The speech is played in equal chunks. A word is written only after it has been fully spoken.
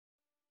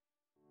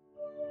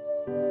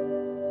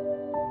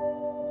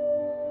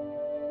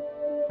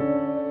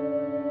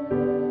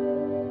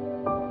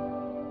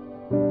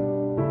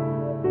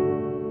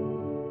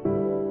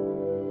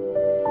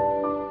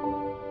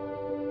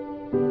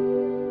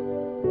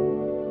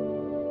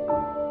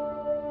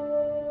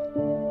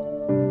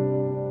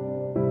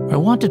I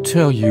want to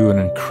tell you an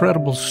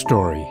incredible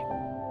story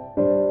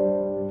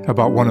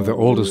about one of the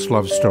oldest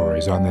love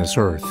stories on this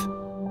earth.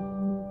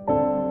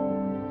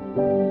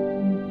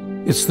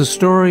 It's the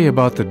story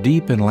about the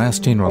deep and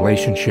lasting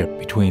relationship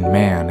between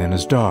man and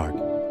his dog.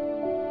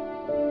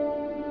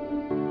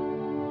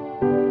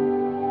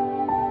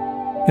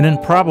 An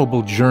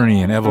improbable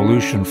journey in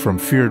evolution from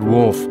feared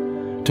wolf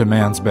to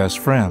man's best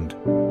friend.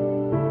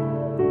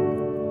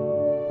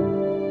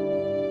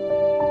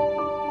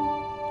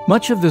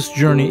 Much of this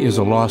journey is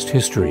a lost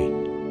history,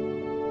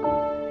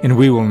 and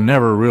we will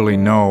never really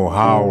know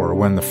how or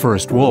when the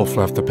first wolf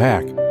left the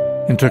pack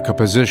and took a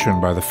position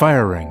by the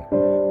fire ring,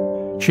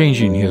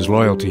 changing his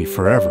loyalty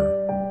forever.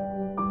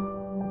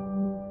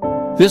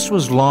 This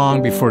was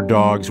long before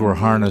dogs were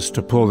harnessed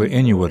to pull the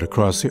Inuit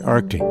across the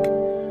Arctic,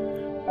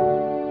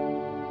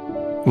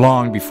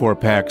 long before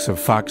packs of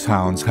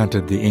foxhounds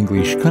hunted the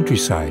English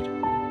countryside,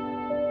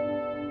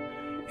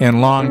 and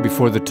long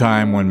before the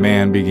time when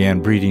man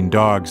began breeding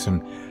dogs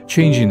and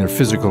changing their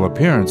physical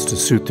appearance to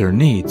suit their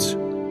needs.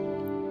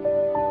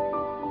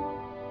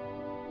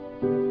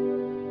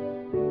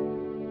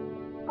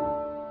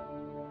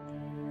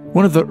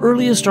 One of the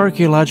earliest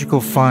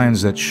archaeological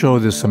finds that show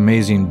this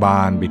amazing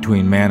bond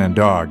between man and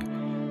dog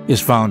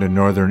is found in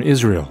northern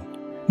Israel,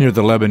 near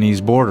the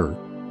Lebanese border.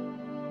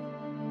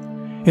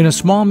 In a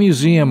small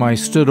museum, I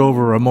stood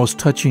over a most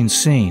touching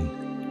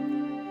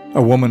scene.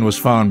 A woman was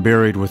found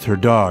buried with her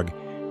dog,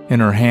 and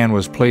her hand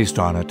was placed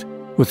on it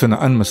with an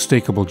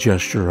unmistakable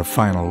gesture of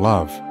final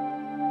love.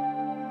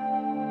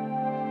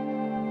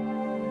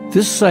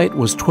 This site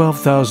was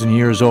 12,000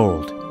 years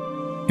old,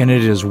 and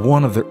it is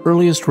one of the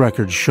earliest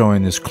records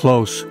showing this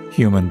close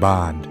human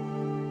bond.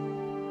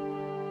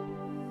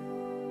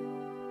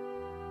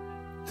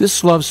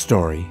 This love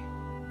story,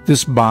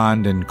 this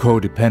bond and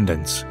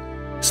codependence,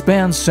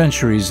 spans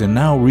centuries and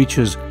now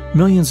reaches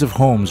millions of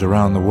homes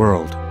around the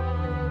world.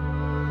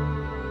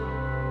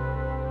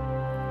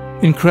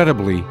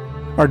 Incredibly,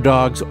 our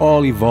dogs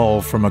all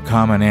evolved from a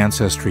common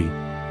ancestry,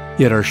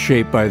 yet are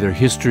shaped by their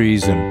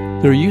histories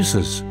and their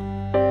uses,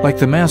 like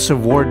the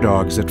massive war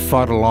dogs that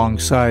fought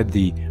alongside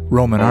the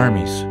Roman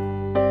armies,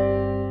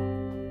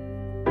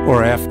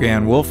 or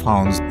Afghan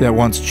wolfhounds that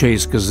once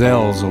chased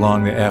gazelles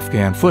along the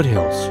Afghan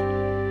foothills,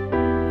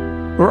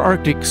 or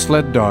Arctic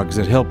sled dogs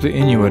that helped the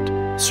Inuit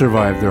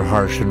survive their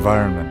harsh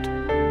environment.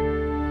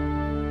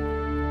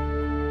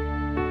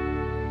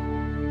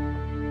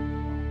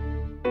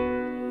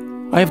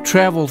 I have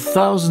traveled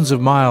thousands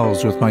of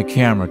miles with my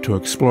camera to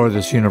explore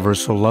this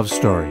universal love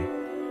story.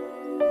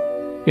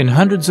 In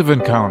hundreds of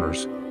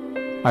encounters,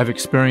 I've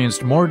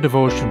experienced more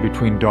devotion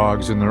between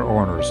dogs and their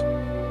owners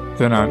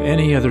than on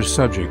any other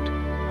subject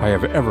I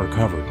have ever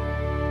covered.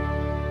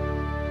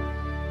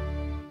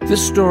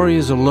 This story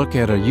is a look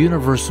at a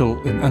universal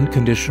and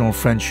unconditional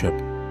friendship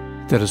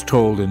that is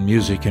told in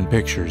music and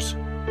pictures.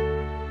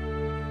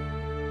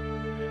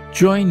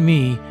 Join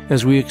me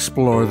as we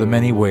explore the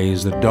many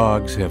ways that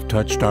dogs have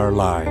touched our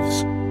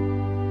lives.